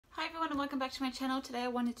welcome back to my channel. Today I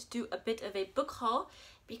wanted to do a bit of a book haul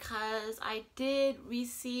because I did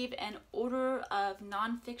receive an order of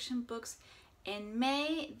non-fiction books in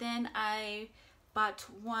May. Then I bought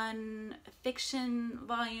one fiction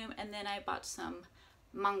volume and then I bought some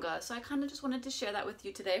manga. So I kind of just wanted to share that with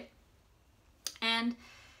you today. And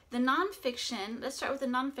the non-fiction, let's start with the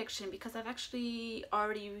non-fiction because I've actually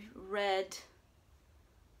already read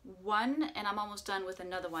one and I'm almost done with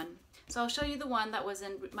another one. So I'll show you the one that was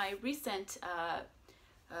in my recent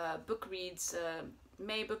book reads,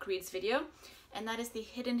 May book reads video, and that is The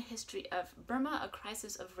Hidden History of Burma, A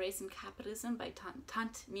Crisis of Race and Capitalism by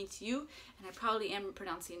Thant, Myint-U, and I probably am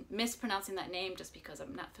mispronouncing that name just because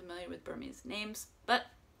I'm not familiar with Burmese names, but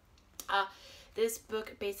this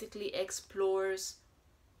book basically explores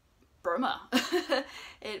Burma.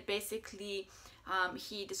 It basically,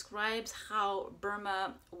 he describes how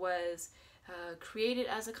Burma was created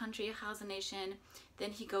as a country, as a nation.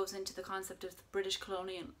 Then he goes into the concept of British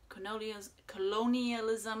colonialism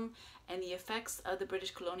and the effects of the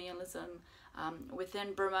British colonialism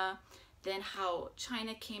within Burma. Then how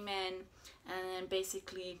China came in, and then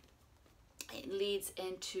basically it leads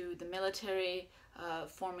into the military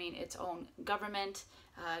forming its own government,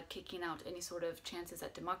 kicking out any sort of chances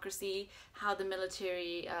at democracy. How the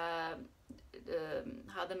military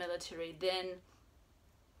then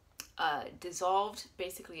dissolved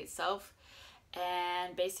basically itself,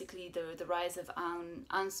 and basically the rise of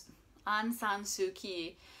Aung San Suu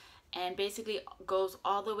Kyi, and basically goes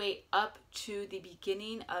all the way up to the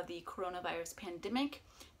beginning of the coronavirus pandemic,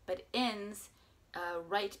 but ends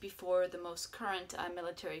right before the most current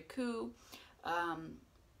military coup,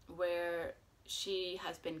 where she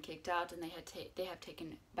has been kicked out and they have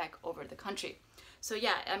taken back over the country. So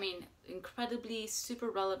yeah, I mean, incredibly super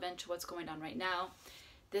relevant to what's going on right now.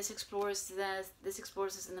 This explores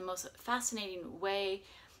this in the most fascinating way,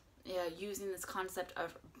 using this concept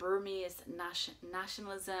of Burmese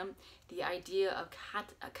nationalism, the idea of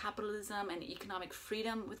capitalism and economic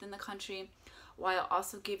freedom within the country, while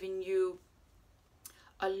also giving you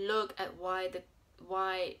a look at why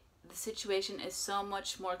the situation is so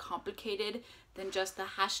much more complicated than just the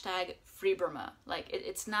hashtag Free Burma. Like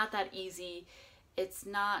it's not that easy. It's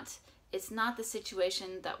not the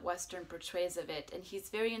situation that Western portrays of it, and he's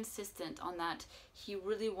very insistent on that. He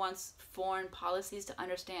really wants foreign policies to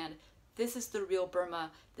understand this is the real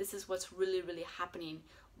Burma, this is what's really happening.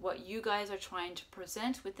 What you guys are trying to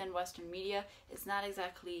present within Western media is not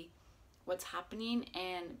exactly what's happening,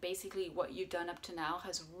 and basically what you've done up to now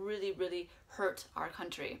has really hurt our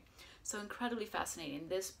country. So incredibly fascinating.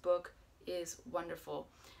 This book is wonderful.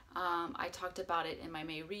 I talked about it in my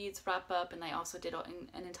May Reads wrap up, and I also did an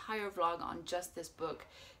entire vlog on just this book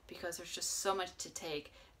because there's just so much to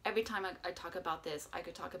take. Every time I talk about this, I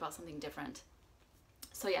could talk about something different.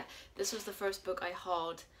 So yeah, this was the first book I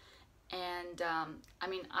hauled, and I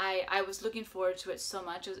mean, I was looking forward to it so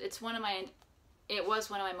much. It was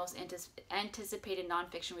one of my most anticipated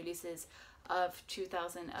nonfiction releases of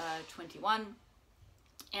 2021,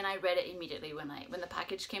 and I read it immediately when the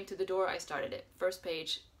package came through the door. I started it. First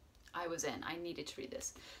page, I was in. I needed to read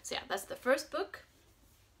this. So yeah, that's the first book.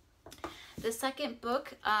 The second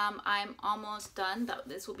book, I'm almost done.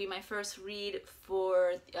 This will be my first read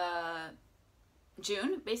for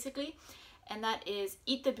June, basically, and that is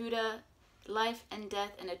Eat the Buddha, Life and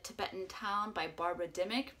Death in a Tibetan Town by Barbara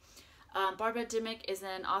Demick. Barbara Demick is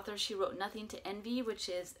an author. She wrote Nothing to Envy, which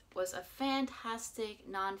was a fantastic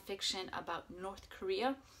nonfiction about North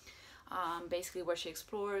Korea. Basically where she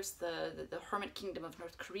explores the hermit kingdom of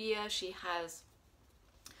North Korea. She has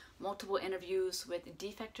multiple interviews with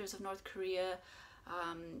defectors of North Korea,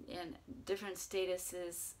 and different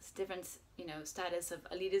statuses, status of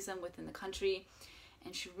elitism within the country.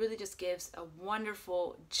 And she really just gives a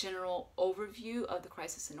wonderful general overview of the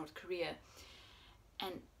crisis in North Korea.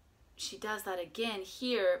 And she does that again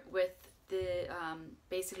here with the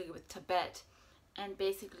basically with Tibet, and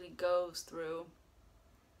basically goes through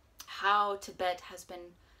how Tibet has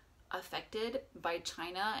been affected by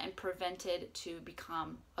China and prevented to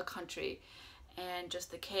become a country, and just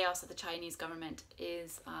the chaos that the Chinese government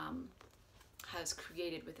has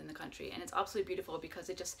created within the country. And it's absolutely beautiful because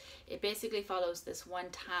it basically follows this one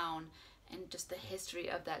town and just the history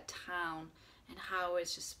of that town and how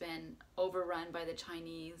it's just been overrun by the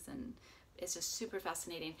Chinese, and it's just super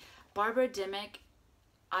fascinating. Barbara Demick,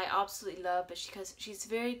 I absolutely love, but because she's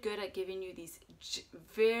very good at giving you these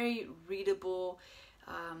very readable,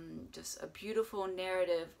 just a beautiful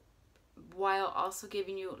narrative, while also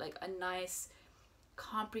giving you like a nice,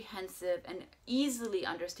 comprehensive, and easily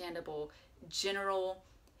understandable general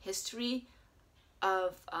history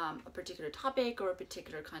of a particular topic or a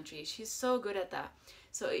particular country. She's so good at that.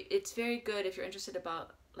 So it's very good if you're interested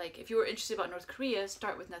about, like, if you were interested about North Korea,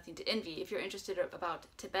 start with Nothing to Envy. If you're interested about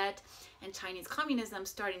Tibet and Chinese communism,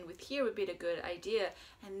 starting with here would be a good idea.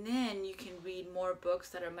 And then you can read more books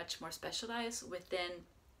that are much more specialized within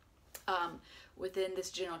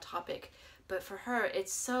this general topic. But for her,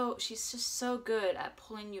 she's just so good at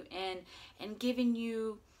pulling you in and giving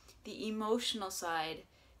you the emotional side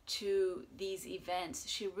to these events.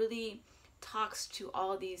 She really talks to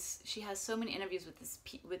all these. She has so many interviews with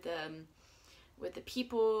the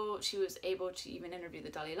people. She was able to even interview the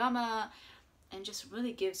Dalai Lama, and just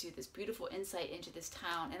really gives you this beautiful insight into this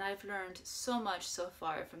town. And I've learned so much so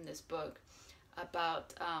far from this book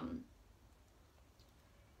about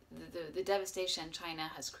the devastation China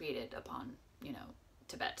has created upon, you know,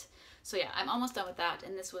 Tibet. So yeah, I'm almost done with that.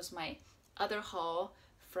 And this was my other haul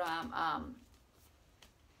from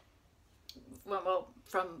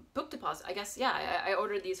from Book Deposit. I guess, yeah, I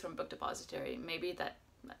ordered these from Book Depository. Maybe that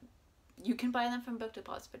you can buy them from Book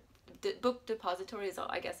Depository, but Book Depository is all,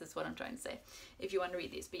 I guess is what I'm trying to say, if you want to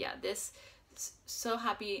read these. But yeah, this, so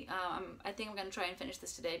happy. I think I'm gonna try and finish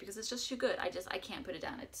this today because it's just too good. I can't put it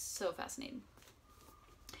down. It's so fascinating.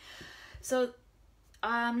 So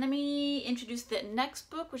let me introduce the next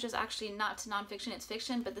book, which is actually not nonfiction, it's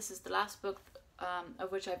fiction, but this is the last book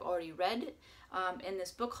of which I've already read in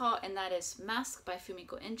this book haul, and that is Mask by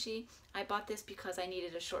Fumiko Enchi. I bought this because I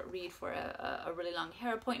needed a short read for a really long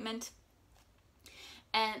hair appointment.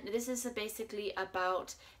 And this is basically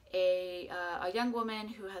about a young woman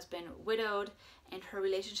who has been widowed, and her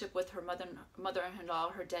relationship with her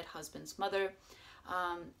mother-in-law, her dead husband's mother,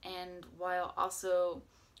 and while also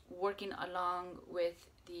working along with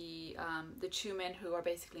the two men who are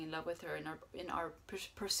basically in love with her and are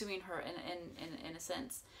pursuing her in a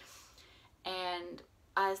sense. And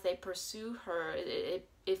as they pursue her,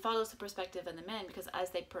 it follows the perspective of the men, because as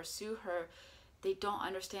they pursue her, they don't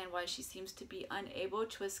understand why she seems to be unable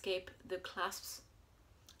to escape the clasps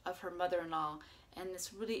of her mother-in-law. And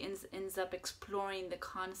this really ends up exploring the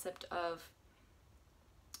concept of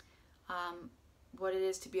what it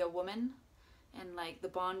is to be a woman, and like the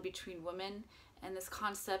bond between women, and this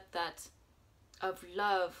concept that of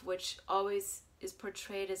love, which always is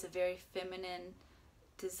portrayed as a very feminine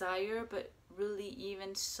desire, but really,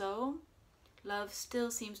 even so, love still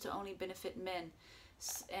seems to only benefit men.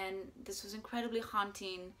 And this was incredibly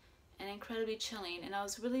haunting and incredibly chilling, and I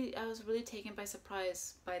was really taken by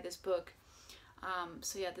surprise by this book.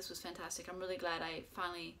 So yeah, this was fantastic. I'm really glad I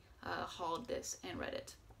finally hauled this and read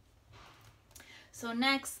it. So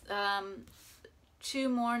next, two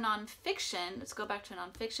more nonfiction. Let's go back to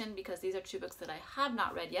nonfiction because these are two books that I have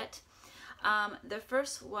not read yet. The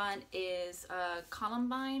first one is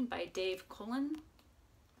Columbine by Dave Cullen.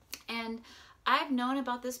 And I've known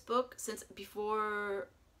about this book since before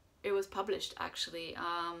it was published, actually.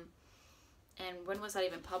 And when was that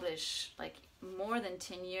even published? Like more than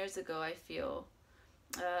 10 years ago, I feel.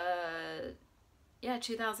 Yeah,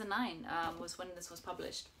 2009 was when this was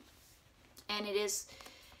published. And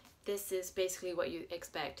this is basically what you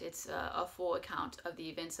expect. It's a full account of the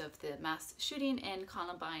events of the mass shooting in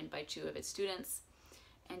Columbine by two of its students,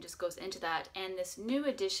 and just goes into that. And this new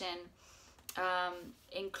edition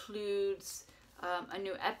includes a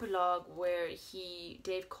new epilogue where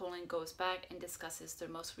Dave Cullen goes back and discusses their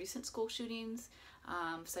most recent school shootings,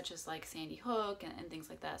 such as like Sandy Hook and things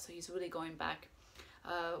like that. So he's really going back.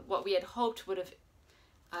 What we had hoped would have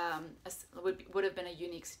been a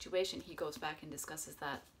unique situation, he goes back and discusses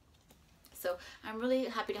that. So I'm really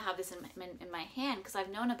happy to have this in my hand, because I've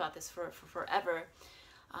known about this for forever,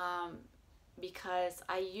 because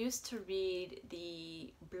I used to read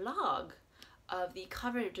the blog of the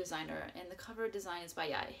cover designer, and the cover design is by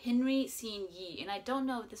Henry Sean Yee, and I don't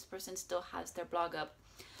know if this person still has their blog up,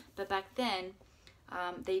 but back then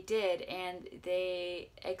they did, and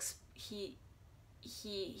he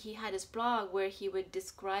had his blog where he would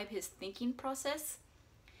describe his thinking process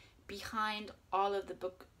behind all of the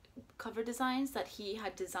book cover designs that he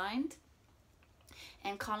had designed,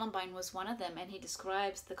 and Columbine was one of them. And he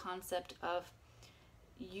describes the concept of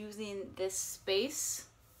using this space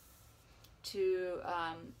to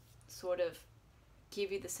sort of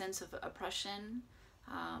give you the sense of oppression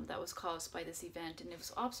that was caused by this event. And it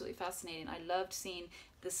was absolutely fascinating. I loved seeing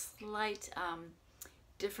the slight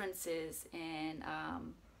differences in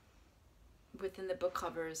within the book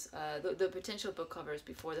covers, the potential book covers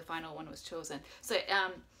before the final one was chosen. So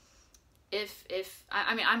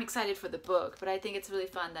I mean, I'm excited for the book, but I think it's really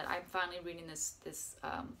fun that I'm finally reading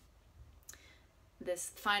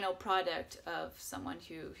this final product of someone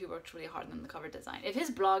who worked really hard on the cover design. If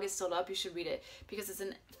his blog is still up, you should read it, because it's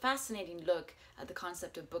a fascinating look at the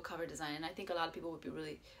concept of book cover design, and I think a lot of people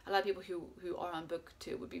who are on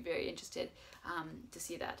BookTube would be very interested to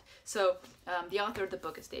see that. So the author of the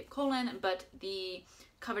book is Dave Cullen, but the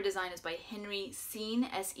cover design is by Henry Seen,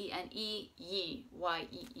 S-E-N-E,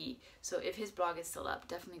 Y-E-E. So if his blog is still up,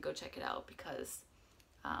 definitely go check it out, because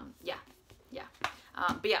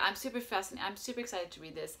but yeah, I'm super fascinated. I'm super excited to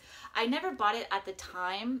read this. I never bought it at the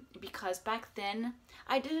time because back then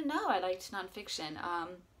I didn't know I liked nonfiction.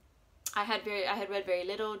 I had read very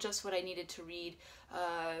little, just what I needed to read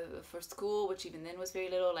for school, which even then was very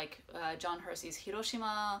little, like John Hersey's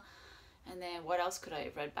Hiroshima, and then what else could I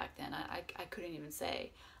have read back then? I couldn't even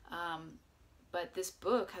say. But this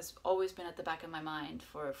book has always been at the back of my mind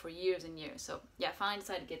for years and years. So yeah, I finally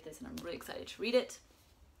decided to get this, and I'm really excited to read it.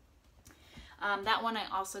 That one I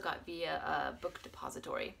also got via Book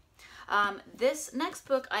Depository. This next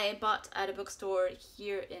book I bought at a bookstore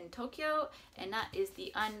here in Tokyo, and that is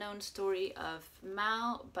The Unknown Story of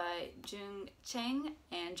Mao by Jung Chang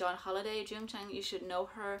and John Holliday. Jung Chang, you should know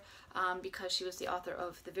her because she was the author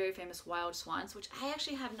of the very famous Wild Swans, which I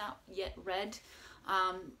actually have not yet read.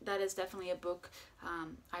 That is definitely a book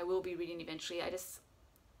I will be reading eventually. I just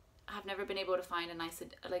have never been able to find a nice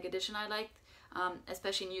edition I liked.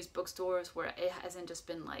 Especially in used bookstores where it hasn't just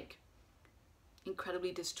been like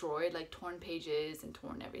incredibly destroyed, like torn pages and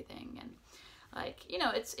torn everything, and like, you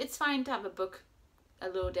know, it's fine to have a book a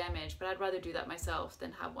little damaged, but I'd rather do that myself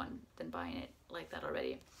than buying it like that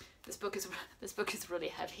already. This book is really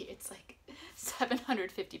heavy. It's like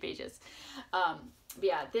 750 pages. But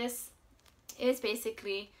yeah, this is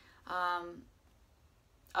basically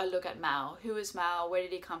a look at Mao. Who is Mao? Where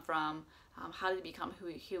did he come from? How did he become who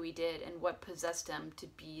he did, and what possessed him to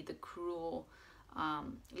be the cruel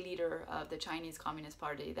leader of the Chinese Communist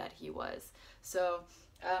Party that he was. So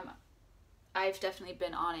I've definitely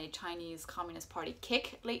been on a Chinese Communist Party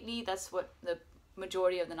kick lately. That's what the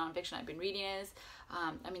majority of the nonfiction I've been reading is.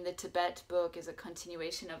 I mean, the Tibet book is a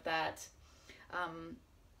continuation of that.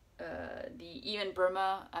 Even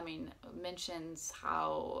Burma, I mean, mentions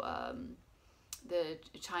how the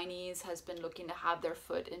Chinese has been looking to have their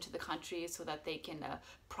foot into the country so that they can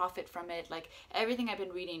profit from it. Like, everything I've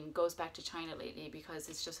been reading goes back to China lately because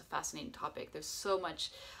it's just a fascinating topic. There's so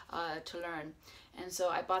much to learn. And so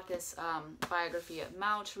I bought this biography of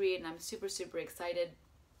Mao to read, and I'm super, super excited.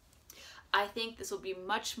 I think this will be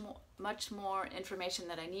much more information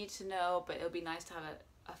that I need to know, but it'll be nice to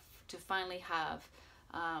have to finally have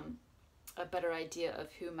a better idea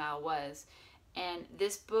of who Mao was. And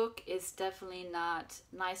this book is definitely not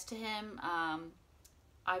nice to him.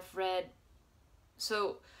 I've read,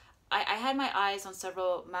 so I had my eyes on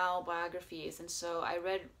several Mao biographies, and so I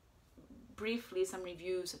read briefly some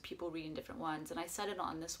reviews of people reading different ones, and I settled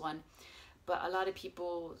on this one. But a lot of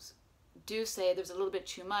people do say there's a little bit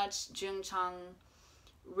too much. Jung Chang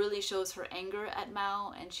really shows her anger at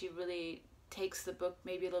Mao, and she really takes the book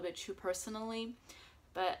maybe a little bit too personally.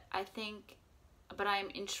 But I'm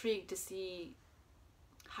intrigued to see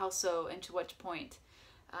how so and to what point.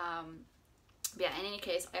 Yeah, in any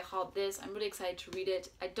case, I hauled this. I'm really excited to read it.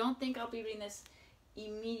 I don't think I'll be reading this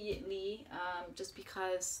immediately, just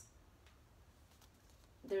because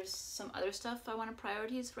there's some other stuff I want to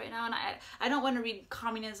prioritize right now, and I don't want to read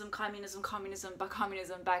communism back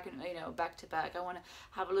to back. I want to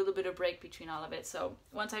have a little bit of break between all of it. So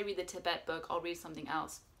once I read the Tibet book, I'll read something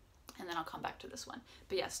else, and then I'll come back to this one.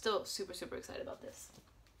 But yeah, still super, super excited about this.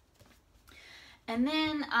 And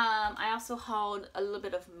then I also hauled a little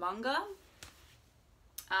bit of manga.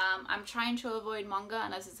 I'm trying to avoid manga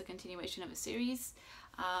unless it's a continuation of a series,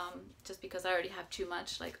 just because I already have too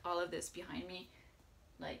much, like all of this behind me.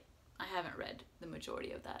 Like, I haven't read the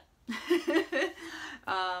majority of that.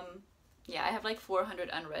 Yeah, I have like 400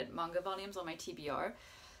 unread manga volumes on my TBR,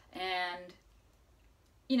 and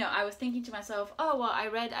you know, I was thinking to myself, oh well, I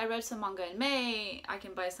read some manga in May, I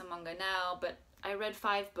can buy some manga now, but I read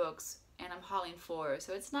 5 books and I'm hauling 4,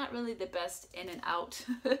 so it's not really the best in and out.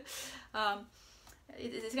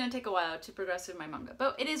 It's gonna take a while to progress through my manga,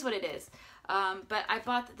 but it is what it is. But I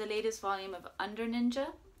bought the latest volume of Ander Ninja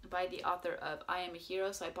by the author of I Am a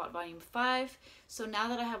Hero, so I bought volume 5. So now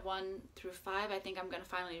that I have 1 through 5, I think I'm gonna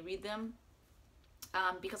finally read them,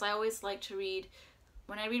 because I always like to read,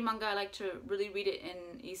 when I read manga, I like to really read it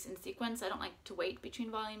in sequence. I don't like to wait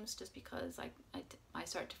between volumes, just because I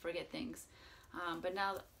start to forget things. But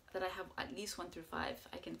now that I have at least 1 through 5,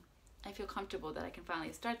 I feel comfortable that I can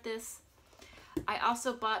finally start this. I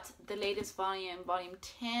also bought the latest volume, volume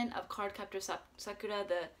 10 of Captor Sakura,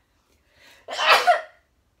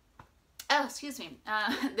 oh, excuse me,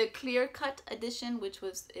 the Clear Cut edition, which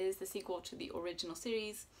is the sequel to the original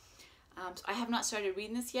series. So I have not started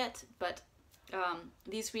reading this yet, but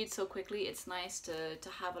these read so quickly, it's nice to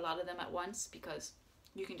have a lot of them at once because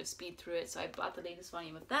you can just speed through it. So I bought the latest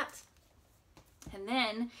volume of that. And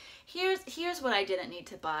then here's what I didn't need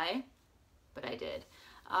to buy, but I did.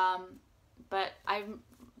 But I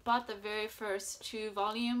bought the very first 2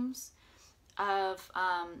 volumes of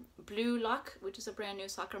Blue Lock, which is a brand new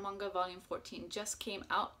soccer manga. Volume 14 just came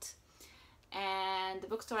out, and the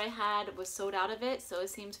bookstore I had was sold out of it, so it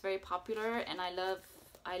seems very popular, and I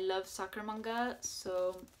love soccer manga,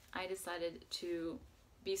 so I decided to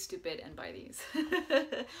be stupid and buy these.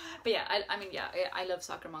 But yeah, I mean, yeah, I love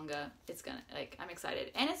soccer manga. It's gonna, like, I'm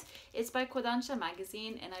excited, and it's by Kodansha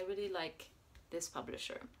magazine, and I really like this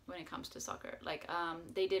publisher when it comes to soccer. Like,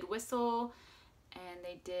 they did Whistle, and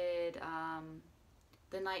they did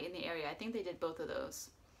The Night in the Area. I think they did both of those.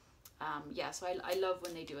 Yeah, so I love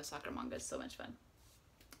when they do a soccer manga. It's so much fun.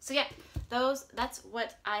 So yeah, that's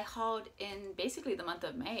what I hauled in basically the month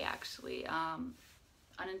of May, actually.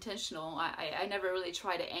 Unintentional. I never really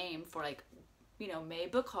try to aim for, like, you know, May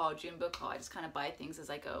book haul, June book haul. I just kind of buy things as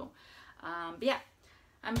I go. But yeah,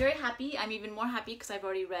 I'm very happy. I'm even more happy because I've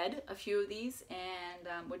already read a few of these,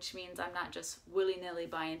 and which means I'm not just willy-nilly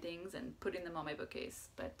buying things and putting them on my bookcase.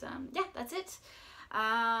 But yeah, that's it.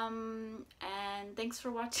 And thanks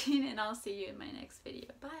for watching, and I'll see you in my next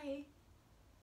video. Bye!